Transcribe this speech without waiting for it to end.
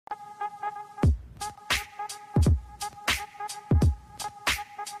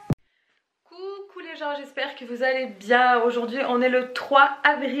que vous allez bien. Aujourd'hui on est le 3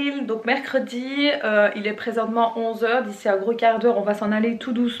 avril, donc mercredi, il est présentement 11 h, d'ici un gros quart d'heure on va s'en aller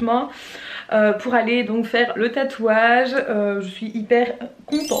tout doucement pour aller donc faire le tatouage. Je suis hyper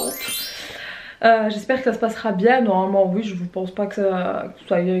contente. J'espère que ça se passera bien. Normalement oui, je ne pense pas que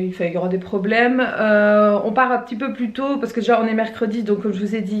il y aura des problèmes. On part un petit peu plus tôt parce que déjà on est mercredi, donc comme je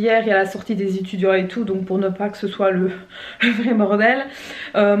vous ai dit hier, il y a la sortie des étudiants et tout, donc pour ne pas que ce soit le vrai bordel,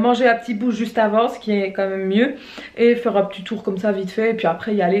 manger un petit bout juste avant, ce qui est quand même mieux, et faire un petit tour comme ça vite fait, et puis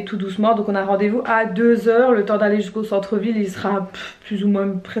après y aller tout doucement. Donc on a rendez-vous à 2 h, le temps d'aller jusqu'au centre-ville, il sera plus ou moins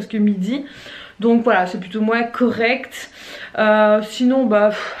presque midi. Donc voilà, c'est plutôt moins correct. Sinon,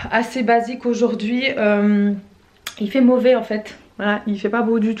 bah, assez basique aujourd'hui. Il fait mauvais en fait. Voilà, il fait pas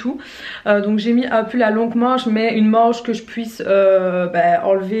beau du tout. Donc j'ai mis un pull à longue manche, mais une manche que je puisse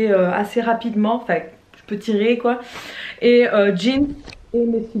enlever assez rapidement. Enfin, je peux tirer quoi. Et jeans et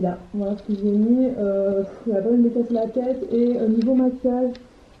mes filles. Voilà ce que j'ai mis. Il a pas me casser la tête. Et niveau maquillage,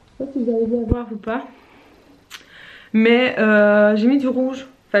 je sais pas si vous allez bien voir ou pas. Mais j'ai mis du rouge.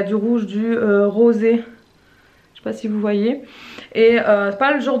 Enfin du rouge, du rosé, je sais pas si vous voyez. Et c'est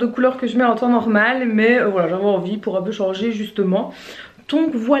pas le genre de couleur que je mets en temps normal, mais voilà, j'avais envie pour un peu changer justement.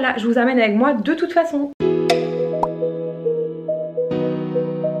 Donc voilà, je vous amène avec moi de toute façon.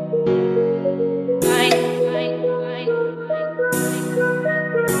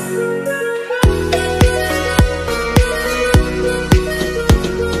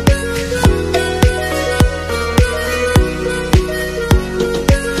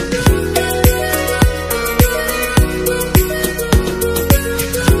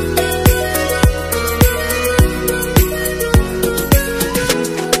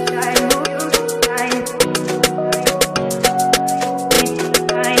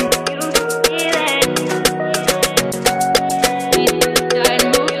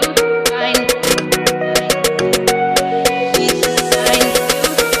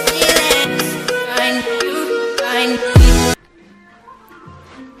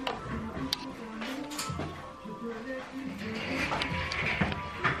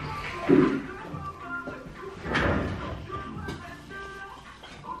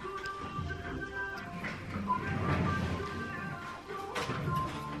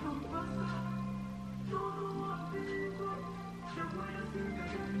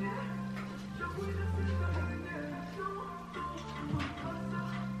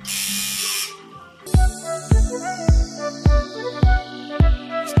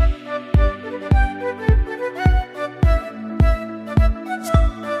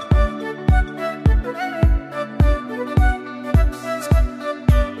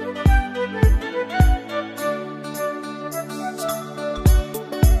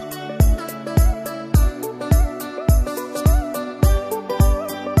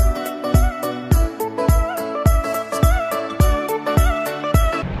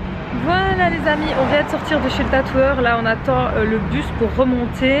 Les amis, on vient de sortir de chez le tatoueur. Là on attend le bus pour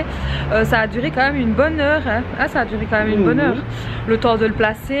remonter. Ça a duré quand même une bonne heure hein. Ah, ça a duré quand même une bonne heure, le temps de le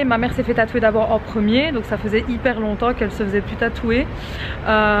placer. Ma mère s'est fait tatouer d'abord en premier, donc ça faisait hyper longtemps qu'elle se faisait plus tatouer.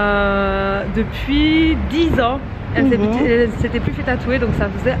 Depuis 10 ans elle s'était plus fait tatouer, donc ça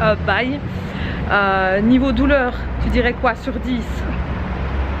faisait un bail. Niveau douleur, tu dirais quoi sur 10?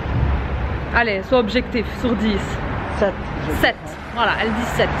 Allez, sois objectif, sur 10. 7. Voilà, elle dit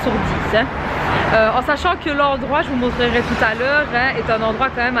 7 sur 10 hein. En sachant que l'endroit, je vous montrerai tout à l'heure hein, est un endroit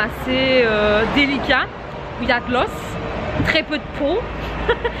quand même assez délicat, où il y a de l'os, très peu de peau.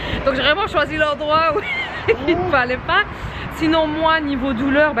 Donc j'ai vraiment choisi l'endroit où il ne fallait pas. Sinon moi niveau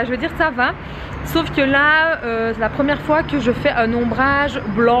douleur, bah, je veux dire ça va. Sauf que là, c'est la première fois que je fais un ombrage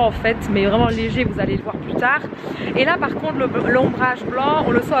blanc en fait, mais vraiment léger, vous allez le voir plus tard. Et là par contre l'ombrage blanc,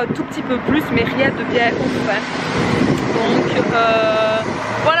 on le sent un tout petit peu plus, mais rien de bien ouf hein. Donc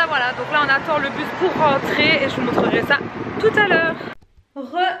voilà, donc là on attend le bus pour rentrer et je vous montrerai ça tout à l'heure.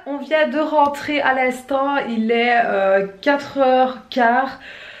 On vient de rentrer à l'instant, il est 4h15.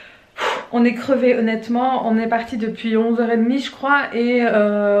 On est crevé honnêtement, on est parti depuis 11h30 je crois, et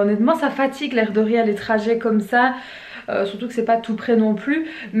honnêtement ça fatigue l'air de rien les trajets comme ça. Surtout que c'est pas tout près non plus,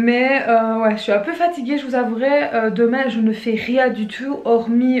 mais ouais, je suis un peu fatiguée, je vous avouerai. Demain je ne fais rien du tout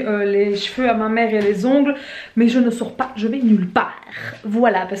hormis les cheveux à ma mère et les ongles, mais je ne sors pas, je vais nulle part,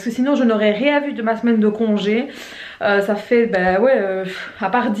 voilà, parce que sinon je n'aurais rien vu de ma semaine de congé. Ça fait ben ouais, à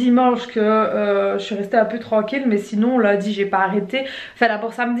part dimanche que je suis restée un peu tranquille, mais sinon lundi j'ai pas arrêté, enfin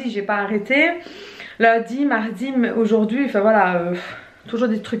d'abord samedi j'ai pas arrêté, lundi, mardi, aujourd'hui, enfin voilà. Toujours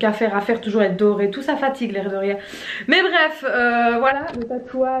des trucs à faire, toujours être doré, tout ça fatigue l'air de rien. Mais bref, voilà, le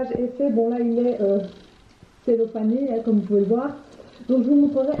tatouage est fait. Bon là il est cellophané, hein, comme vous pouvez le voir. Donc je vous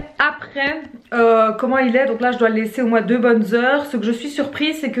montrerai après comment il est. Donc là je dois le laisser au moins 2 bonnes heures. Ce que je suis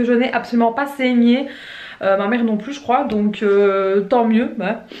surprise c'est que je n'ai absolument pas saigné. Ma mère non plus je crois, donc tant mieux.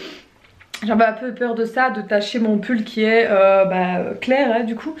 J'avais un peu peur de ça, de tacher mon pull qui est clair hein,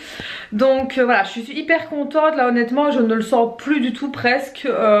 du coup. Donc voilà, je suis hyper contente. Là honnêtement je ne le sens plus du tout presque.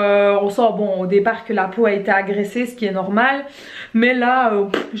 On sent bon au départ que la peau a été agressée, ce qui est normal. Mais là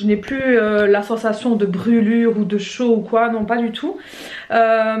je n'ai plus la sensation de brûlure ou de chaud ou quoi, non pas du tout.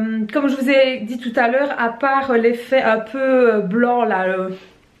 Comme je vous ai dit tout à l'heure, à part l'effet un peu blanc là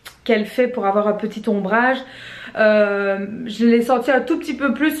qu'elle fait pour avoir un petit ombrage, je l'ai senti un tout petit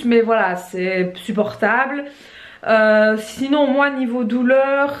peu plus, mais voilà c'est supportable. Sinon moi niveau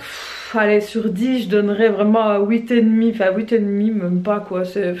douleur, allez sur 10 je donnerais vraiment 8,5, enfin 8,5 même pas quoi.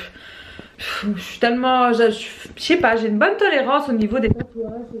 C'est, je suis tellement, je sais pas, j'ai une bonne tolérance au niveau des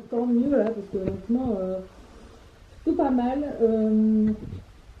tatouages, tant mieux là, parce que honnêtement c'est pas mal.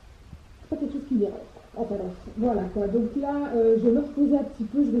 C'est pas quelque chose qui dérange. Enfin voilà quoi, donc là je vais me reposer un petit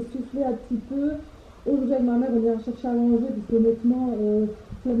peu, je vais souffler un petit peu. Aujourd'hui avec ma mère on ira chercher à manger parce qu'honnêtement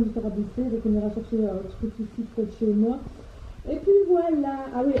ça me faire bouffer, donc on ira chercher un truc ici près de chez moi. Et puis voilà,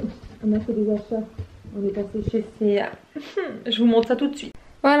 ah oui on a fait des achats, on est passé chez CA. Je vous montre ça tout de suite.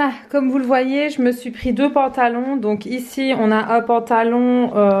 Voilà, comme vous le voyez je me suis pris 2 pantalons. Donc ici on a un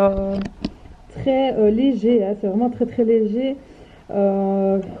pantalon très léger, hein, c'est vraiment très léger,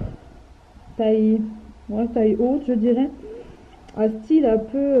 taille haute je dirais, un style un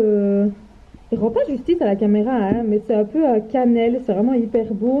peu il rend pas justice à la caméra hein, mais c'est un peu cannelle, c'est vraiment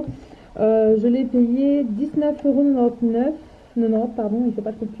hyper beau. Je l'ai payé 19,99 €, pardon, il fait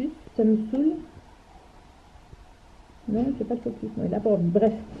pas le focus, ça me saoule. Non, il fait pas le focus, non, il a pas envie,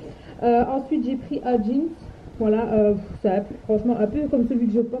 bref. Ensuite j'ai pris un jeans, voilà, c'est franchement un peu comme celui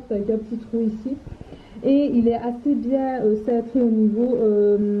que je porte avec un petit trou ici. Et il est assez bien cintré au niveau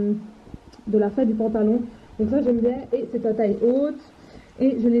de la faille du pantalon, donc ça j'aime bien, et c'est à taille haute.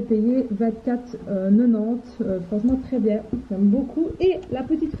 Et je l'ai payé 24,90 €, franchement très bien, j'aime beaucoup. Et la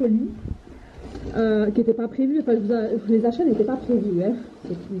petite folie, qui n'était pas prévue, enfin les achats n'étaient pas prévus, hein.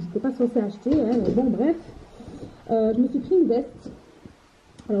 J'étais pas censée acheter, hein. Bon bref, je me suis pris une veste.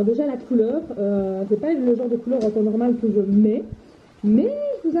 Alors déjà la couleur, c'est pas le genre de couleur en temps normal que je mets, mais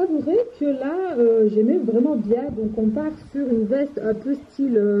je vous avouerai que là j'aimais vraiment bien. Donc on part sur une veste un peu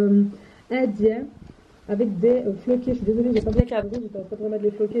style indien, avec des floquets. Je suis désolée, j'ai pas bien cadré, j'étais en train de remettre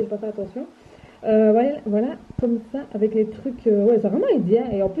les floquets, j'ai pas fait attention. Voilà, comme ça, avec les trucs, ouais, c'est vraiment indien.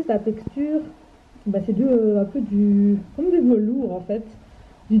 Et en plus, la texture, bah, c'est un peu comme du velours en fait,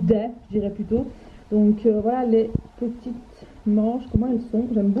 du daim, je dirais plutôt. Donc voilà, les petites manches, comment elles sont,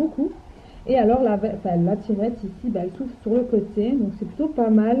 j'aime beaucoup. Et alors, la tirette ici, bah, elle s'ouvre sur le côté, donc c'est plutôt pas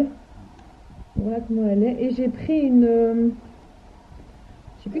mal. Voilà comment elle est. Et j'ai pris une,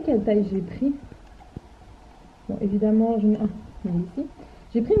 je sais plus quelle taille j'ai pris. Bon, évidemment, ici.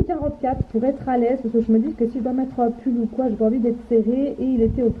 J'ai pris une 44 pour être à l'aise, parce que je me dis que si je dois mettre un pull ou quoi, j'ai pas envie d'être serré. Et il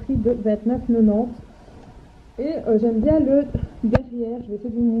était au prix de 29,90 €. Et j'aime bien le derrière, je vais essayer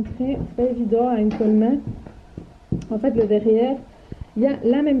de vous montrer, c'est pas évident à une seule main. En fait, le derrière, il y a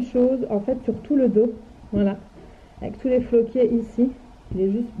la même chose, en fait, sur tout le dos. Voilà, avec tous les floquets ici. Il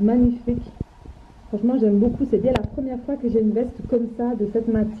est juste magnifique. Franchement, j'aime beaucoup. C'est bien la première fois que j'ai une veste comme ça, de cette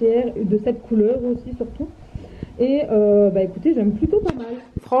matière, de cette couleur aussi, surtout. Et bah écoutez, j'aime plutôt pas mal.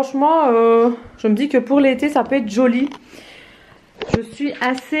 Franchement, je me dis que pour l'été, ça peut être joli. Je suis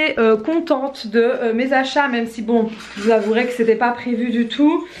assez contente de mes achats, même si bon, je vous avouerai que c'était pas prévu du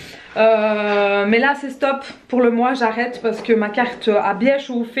tout. Mais là c'est stop pour le mois, j'arrête parce que ma carte a bien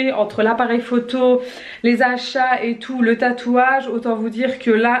chauffé entre l'appareil photo, les achats et tout, le tatouage. Autant vous dire que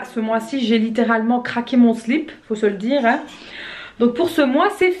là ce mois-ci j'ai littéralement craqué mon slip, faut se le dire hein. Donc pour ce mois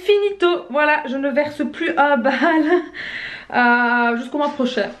c'est finito, voilà, je ne verse plus un bal jusqu'au mois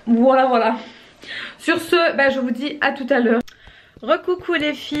prochain, voilà. Sur ce, ben, je vous dis à tout à l'heure. Recoucou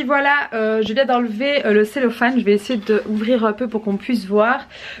les filles, voilà, je viens d'enlever le cellophane, je vais essayer d'ouvrir un peu pour qu'on puisse voir.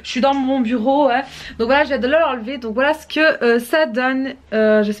 Je suis dans mon bureau, hein. Donc voilà, je viens de l'enlever, donc voilà ce que ça donne,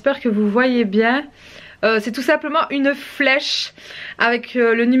 j'espère que vous voyez bien. C'est tout simplement une flèche avec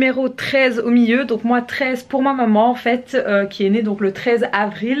le numéro 13 au milieu, donc moi 13 pour ma maman en fait, qui est née donc le 13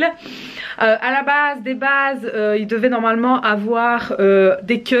 avril. À la base des bases, il devait normalement avoir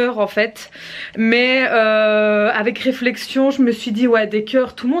des cœurs en fait, mais avec réflexion je me suis dit ouais des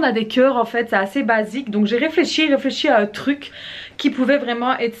cœurs, tout le monde a des cœurs en fait, c'est assez basique. Donc j'ai réfléchi à un truc qui pouvait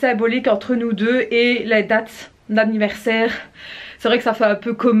vraiment être symbolique entre nous deux et les dates d'anniversaire. C'est vrai que ça fait un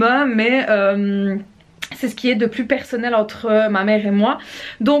peu commun, mais c'est ce qui est de plus personnel entre ma mère et moi.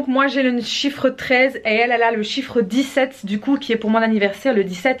 Donc moi j'ai le chiffre 13 et elle a le chiffre 17 du coup, qui est pour mon anniversaire le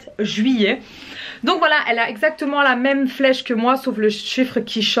 17 juillet. Donc voilà, elle a exactement la même flèche que moi sauf le chiffre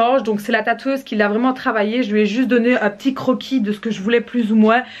qui change. Donc c'est la tatoueuse qui l'a vraiment travaillé. Je lui ai juste donné un petit croquis de ce que je voulais plus ou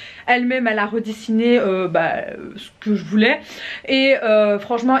moins. Elle-même elle a redessiné ce que je voulais. Et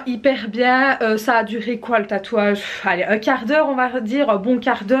franchement hyper bien. Ça a duré quoi le tatouage? Allez, un quart d'heure on va dire, un bon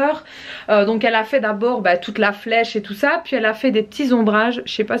quart d'heure. Donc elle a fait d'abord toute la flèche et tout ça. Puis elle a fait des petits ombrages.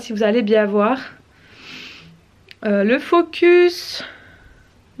 Je sais pas si vous allez bien voir. Le focus...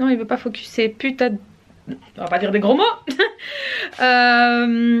 Non, il veut pas focuser, putain de... On va pas dire des gros mots.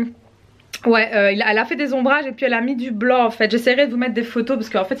 Elle a fait des ombrages et puis elle a mis du blanc en fait. J'essaierai de vous mettre des photos parce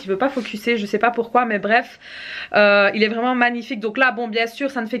qu'en fait il veut pas focuser, je sais pas pourquoi, mais bref. Il est vraiment magnifique. Donc là bon bien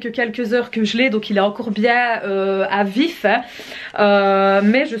sûr ça ne fait que quelques heures que je l'ai, donc il est encore bien à vif hein.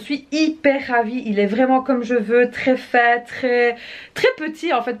 Mais je suis hyper ravie, il est vraiment comme je veux, très fait, très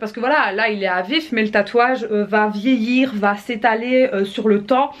petit en fait, parce que voilà là il est à vif mais le tatouage va vieillir, va s'étaler sur le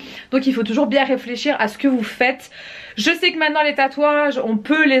temps. Donc il faut toujours bien réfléchir à ce que vous faites. Je sais que maintenant les tatouages on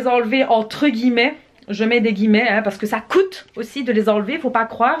peut les enlever entre guillemets. Je mets des guillemets hein, parce que ça coûte aussi de les enlever, faut pas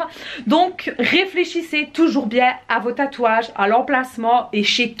croire. Donc réfléchissez toujours bien à vos tatouages, à l'emplacement et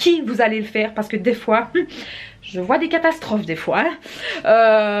chez qui vous allez le faire, parce que des fois je vois des catastrophes des fois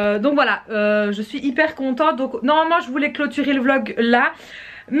hein. Donc voilà, je suis hyper contente. Donc normalement je voulais clôturer le vlog là,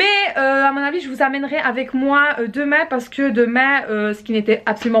 mais à mon avis je vous amènerai avec moi demain, parce que demain ce qui n'était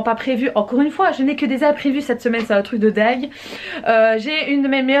absolument pas prévu, encore une fois je n'ai que des imprévus cette semaine, c'est un truc de dingue. J'ai une de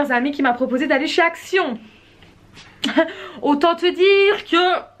mes meilleures amies qui m'a proposé d'aller chez Action. Autant te dire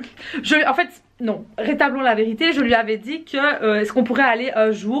que en fait non, rétablons la vérité, je lui avais dit que est-ce qu'on pourrait aller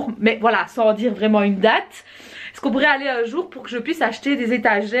un jour, mais voilà sans dire vraiment une date. Est-ce qu'on pourrait aller un jour pour que je puisse acheter des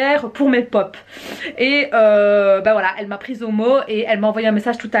étagères pour mes pop? Et voilà, elle m'a prise au mot et elle m'a envoyé un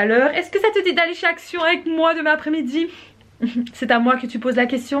message tout à l'heure. Est-ce que ça te dit d'aller chez Action avec moi demain après-midi? C'est à moi que tu poses la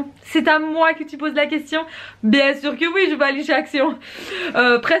question. C'est à moi que tu poses la question. Bien sûr que oui, je vais aller chez Action.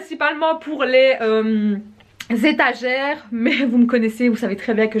 Principalement pour les... étagères, mais vous me connaissez, vous savez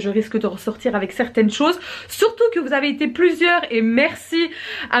très bien que je risque de ressortir avec certaines choses, surtout que vous avez été plusieurs et merci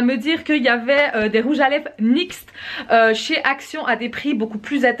à me dire qu'il y avait des rouges à lèvres NYX chez Action à des prix beaucoup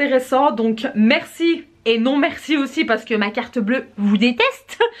plus intéressants, donc merci. Et non merci aussi parce que ma carte bleue vous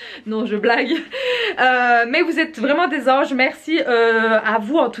déteste. Non je blague. Mais vous êtes vraiment des anges. Merci à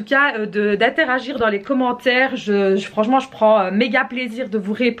vous en tout cas d'interagir dans les commentaires. Franchement je prends méga plaisir de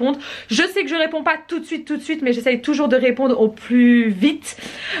vous répondre. Je sais que je réponds pas tout de suite, mais j'essaye toujours de répondre au plus vite.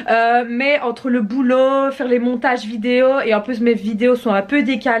 Mais entre le boulot, faire les montages vidéo et en plus mes vidéos sont un peu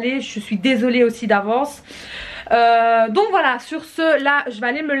décalées, je suis désolée aussi d'avance. Donc voilà, sur ce là je vais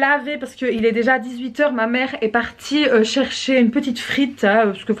aller me laver parce qu'il est déjà 18 h. Ma mère est partie chercher une petite frite hein,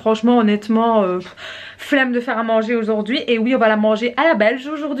 parce que franchement honnêtement flemme de faire à manger aujourd'hui. Et oui on va la manger à la belge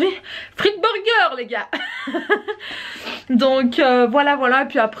aujourd'hui, frite burger les gars. Donc voilà. Et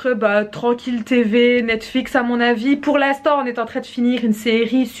puis après tranquille TV, Netflix à mon avis. Pour l'instant on est en train de finir une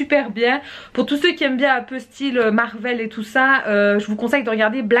série super bien. Pour tous ceux qui aiment bien un peu style Marvel et tout ça, je vous conseille de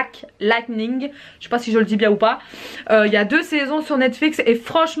regarder Black Lightning. Je sais pas si je le dis bien ou pas. Il y a 2 saisons sur Netflix et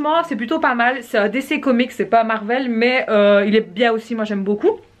franchement c'est plutôt pas mal. C'est un DC Comics, c'est pas Marvel, mais il est bien aussi, moi j'aime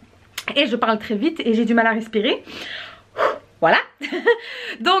beaucoup. Et je parle très vite et j'ai du mal à respirer. Voilà.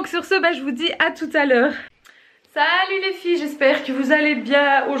 Donc sur ce je vous dis à tout à l'heure. Salut les filles, j'espère que vous allez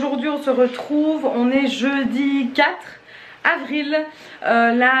bien. Aujourd'hui on se retrouve, on est jeudi 4 avril.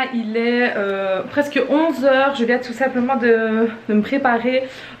 Là il est presque 11 h. Je viens tout simplement de me préparer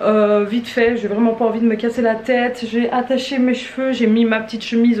vite fait. J'ai vraiment pas envie de me casser la tête. J'ai attaché mes cheveux, j'ai mis ma petite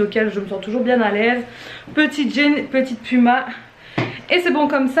chemise auquel je me sens toujours bien à l'aise. Petite jean, petite puma. Et c'est bon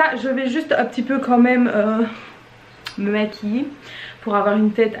comme ça. Je vais juste un petit peu quand même me maquiller pour avoir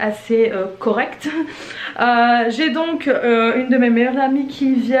une tête assez correcte. J'ai donc une de mes meilleures amies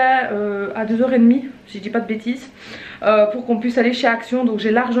qui vient à 2 h 30, si je dis pas de bêtises, pour qu'on puisse aller chez Action. Donc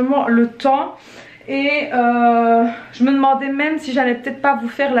j'ai largement le temps. Et je me demandais même si j'allais peut-être pas vous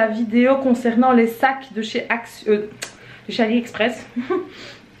faire la vidéo concernant les sacs de chez Action, de chez AliExpress.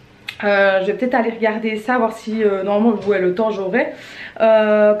 Je vais peut-être aller regarder ça, voir si normalement le temps j'aurai.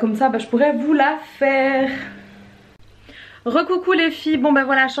 Comme ça je pourrais vous la faire. Recoucou les filles, bon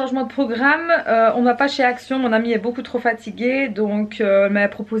voilà, changement de programme. On va pas chez Action, mon amie est beaucoup trop fatiguée. Donc elle m'a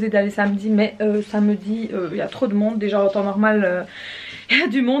proposé d'aller samedi, mais samedi il y a trop de monde. Déjà en temps normal il y a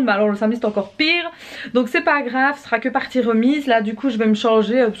du monde, mais alors le samedi c'est encore pire. Donc c'est pas grave, ce sera que partie remise. Là du coup je vais me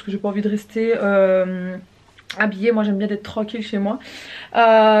changer parce que j'ai pas envie de rester habillée. Moi j'aime bien être tranquille chez moi.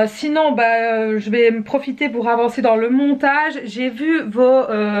 Sinon je vais me profiter pour avancer dans le montage. J'ai vu vos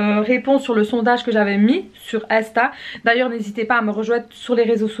réponses sur le sondage que j'avais mis sur Insta. D'ailleurs n'hésitez pas à me rejoindre sur les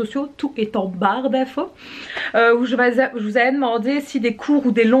réseaux sociaux, tout est en barre d'infos, où je vous avais demandé si des courts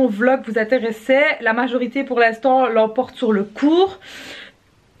ou des longs vlogs vous intéressaient. La majorité pour l'instant l'emporte sur le court.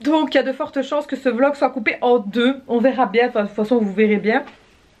 Donc il y a de fortes chances que ce vlog soit coupé en deux. On verra bien, de toute façon vous verrez bien.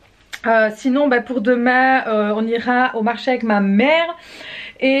 Sinon pour demain on ira au marché avec ma mère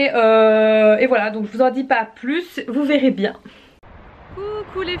et voilà, donc je vous en dis pas plus, vous verrez bien.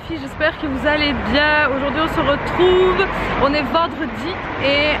 Coucou les filles, j'espère que vous allez bien. Aujourd'hui on se retrouve, on est vendredi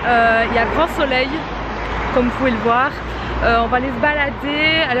et il y a grand soleil comme vous pouvez le voir. On va aller se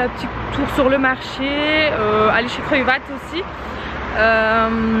balader, aller un petit tour sur le marché, aller chez Creuvat aussi.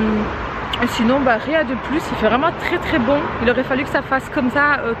 Et sinon rien de plus, il fait vraiment très bon. Il aurait fallu que ça fasse comme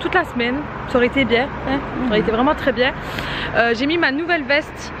ça toute la semaine, ça aurait été bien, hein, ça aurait été vraiment très bien. J'ai mis ma nouvelle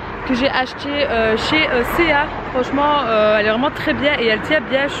veste que j'ai achetée chez CA. Franchement elle est vraiment très bien et elle tient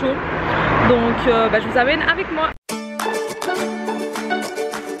bien chaud. Donc je vous amène avec moi.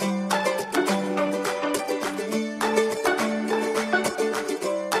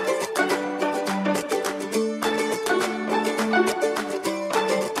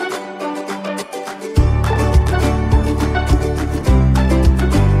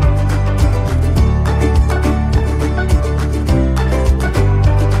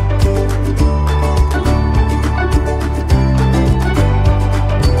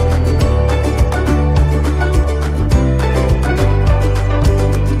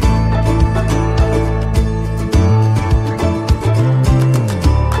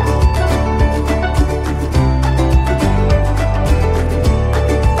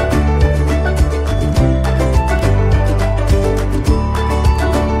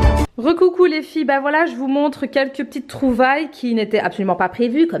 Recoucou les filles, voilà je vous montre quelques petites trouvailles qui n'étaient absolument pas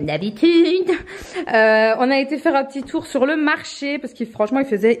prévues comme d'habitude. On a été faire un petit tour sur le marché parce que franchement il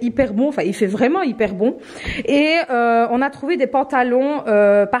faisait hyper bon, enfin il fait vraiment hyper bon. Et on a trouvé des pantalons,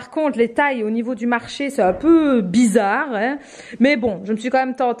 par contre les tailles au niveau du marché c'est un peu bizarre, hein. Mais bon je me suis quand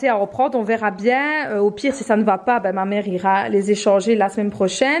même tentée à reprendre, on verra bien. Au pire si ça ne va pas, ma mère ira les échanger la semaine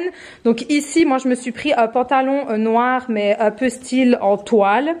prochaine. Donc ici moi je me suis pris un pantalon noir mais un peu style en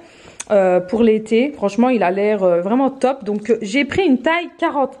toile. Pour l'été, franchement il a l'air vraiment top. Donc j'ai pris une taille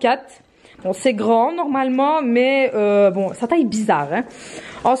 44. Bon c'est grand normalement mais bon sa taille bizarre, hein.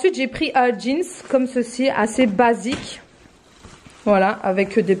 Ensuite j'ai pris un jeans comme ceci, assez basique. Voilà,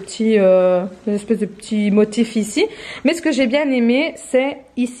 avec des petits une espèce de petits motifs ici. Mais ce que j'ai bien aimé c'est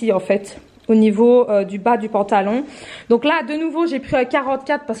ici en fait, au niveau du bas du pantalon. Donc là de nouveau j'ai pris un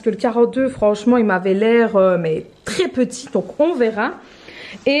 44 parce que le 42 franchement il m'avait l'air mais très petit, donc on verra.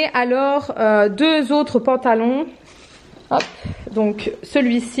 Et alors deux autres pantalons. Hop, donc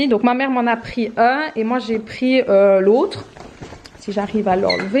celui-ci, donc ma mère m'en a pris un et moi j'ai pris l'autre. Si j'arrive à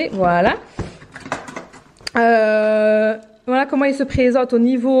l'enlever, voilà. Voilà comment il se présente au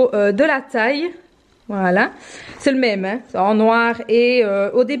niveau de la taille. Voilà, c'est le même, hein, en noir. Et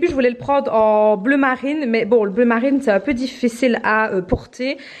au début je voulais le prendre en bleu marine, mais bon le bleu marine c'est un peu difficile à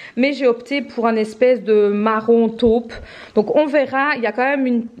porter, mais j'ai opté pour un espèce de marron taupe. Donc on verra, il y a quand même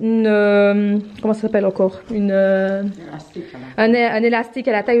une comment ça s'appelle encore, un élastique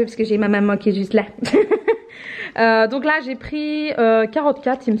à la taille, parce que j'ai ma maman qui est juste là. Donc là j'ai pris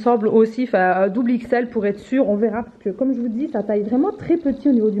 44 il me semble aussi, enfin double XL pour être sûr, on verra, parce que comme je vous dis ça taille vraiment très petit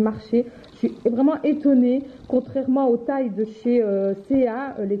au niveau du marché. Je suis vraiment étonnée, contrairement aux tailles de chez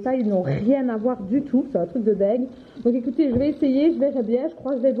CA, les tailles n'ont rien à voir du tout, c'est un truc de dingue. Donc écoutez, je vais essayer, je verrai bien, je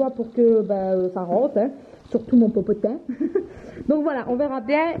croise les doigts pour que ça rentre, hein, surtout mon popotin. Donc voilà, on verra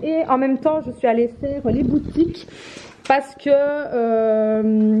bien. Et en même temps, je suis allée faire les boutiques parce que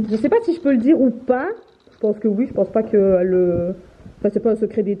je sais pas si je peux le dire ou pas. Je pense que oui, je pense pas que enfin, c'est pas un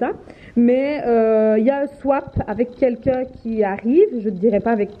secret d'état, mais il y a un swap avec quelqu'un qui arrive, je ne dirai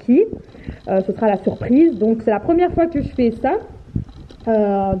pas avec qui, ce sera la surprise. Donc c'est la première fois que je fais ça.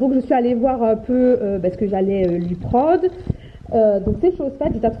 Donc je suis allée voir un peu ce que j'allais lui prendre. Donc c'est chose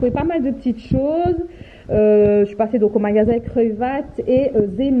faite, j'ai trouvé pas mal de petites choses. Je suis passée donc au magasin Creuvat et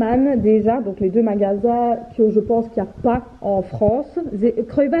Zeman déjà, donc les deux magasins que je pense qu'il n'y a pas en France.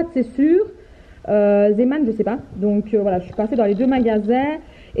 Creuvat c'est sûr. Zeman je sais pas, donc voilà, je suis passée dans les deux magasins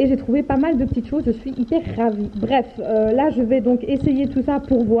et j'ai trouvé pas mal de petites choses, je suis hyper ravie. Bref, là je vais donc essayer tout ça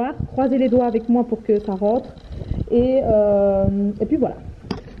pour voir, croiser les doigts avec moi pour que ça rentre et puis voilà.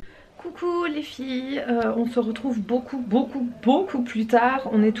 Coucou les filles, on se retrouve beaucoup plus tard.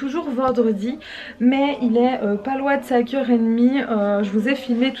 On est toujours vendredi, mais il est pas loin de 5h30. Je vous ai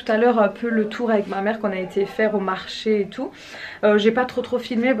filmé tout à l'heure un peu le tour avec ma mère qu'on a été faire au marché et tout. J'ai pas trop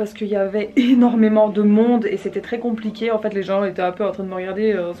filmé parce qu'il y avait énormément de monde et c'était très compliqué. En fait les gens étaient un peu en train de me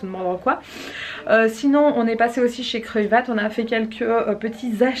regarder en se demandant quoi. Sinon on est passé aussi chez GRATUIT, on a fait quelques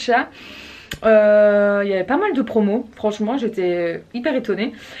petits achats. Il y avait pas mal de promos, franchement j'étais hyper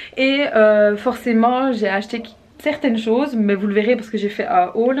étonnée et forcément j'ai acheté certaines choses, mais vous le verrez parce que j'ai fait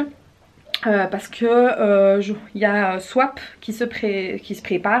un haul. Parce que il y a Swap qui se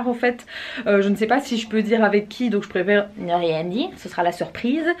prépare en fait. Je ne sais pas si je peux dire avec qui, donc je préfère ne rien dire, ce sera la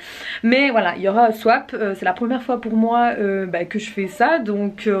surprise. Mais voilà, il y aura Swap, c'est la première fois pour moi que je fais ça,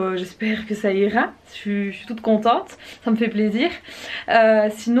 donc j'espère que ça ira. Je suis toute contente, ça me fait plaisir.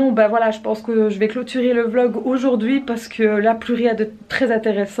 Sinon voilà, je pense que je vais clôturer le vlog aujourd'hui parce que là plus rien de très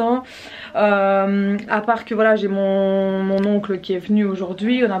intéressant. À part que voilà, j'ai mon oncle qui est venu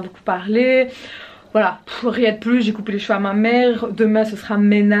aujourd'hui, on a beaucoup parlé. Voilà, rien de plus, j'ai coupé les cheveux à ma mère. Demain ce sera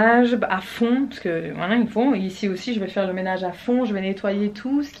ménage à fond, parce que voilà il faut. Ici aussi je vais faire le ménage à fond, je vais nettoyer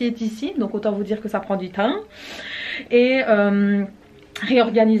tout ce qui est ici, donc autant vous dire que ça prend du temps. Et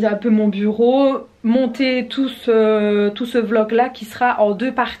réorganiser un peu mon bureau, monter tout ce vlog là qui sera en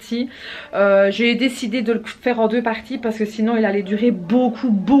 2 parties. J'ai décidé de le faire en 2 parties parce que sinon il allait durer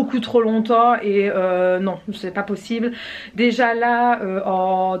beaucoup trop longtemps et non c'est pas possible. Déjà là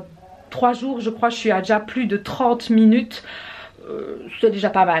en 3 jours je crois je suis à déjà plus de 30 minutes. C'est déjà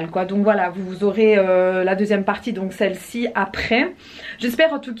pas mal quoi, donc voilà vous aurez la deuxième partie, donc celle-ci après.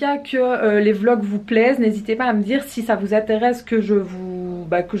 J'espère en tout cas que les vlogs vous plaisent, n'hésitez pas à me dire si ça vous intéresse que je vous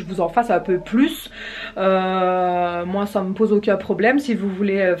en fasse un peu plus. Moi ça me pose aucun problème si vous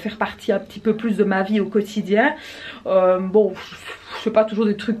voulez faire partie un petit peu plus de ma vie au quotidien. Bon je fais pas toujours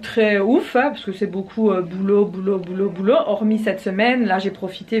des trucs très ouf hein, parce que c'est beaucoup boulot, hormis cette semaine. Là j'ai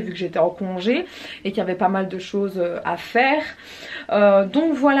profité vu que j'étais en congé et qu'il y avait pas mal de choses à faire.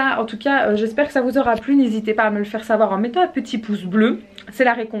 Donc voilà, en tout cas j'espère que ça vous aura plu. N'hésitez pas à me le faire savoir en mettant un petit pouce bleu, c'est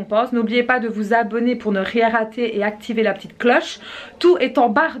la récompense. N'oubliez pas de vous abonner pour ne rien rater et activer la petite cloche. Tout est en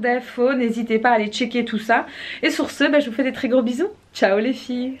barre d'infos, n'hésitez pas à aller checker tout ça. Et sur ce, je vous fais des très gros bisous. Ciao les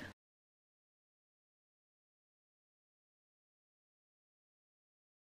filles.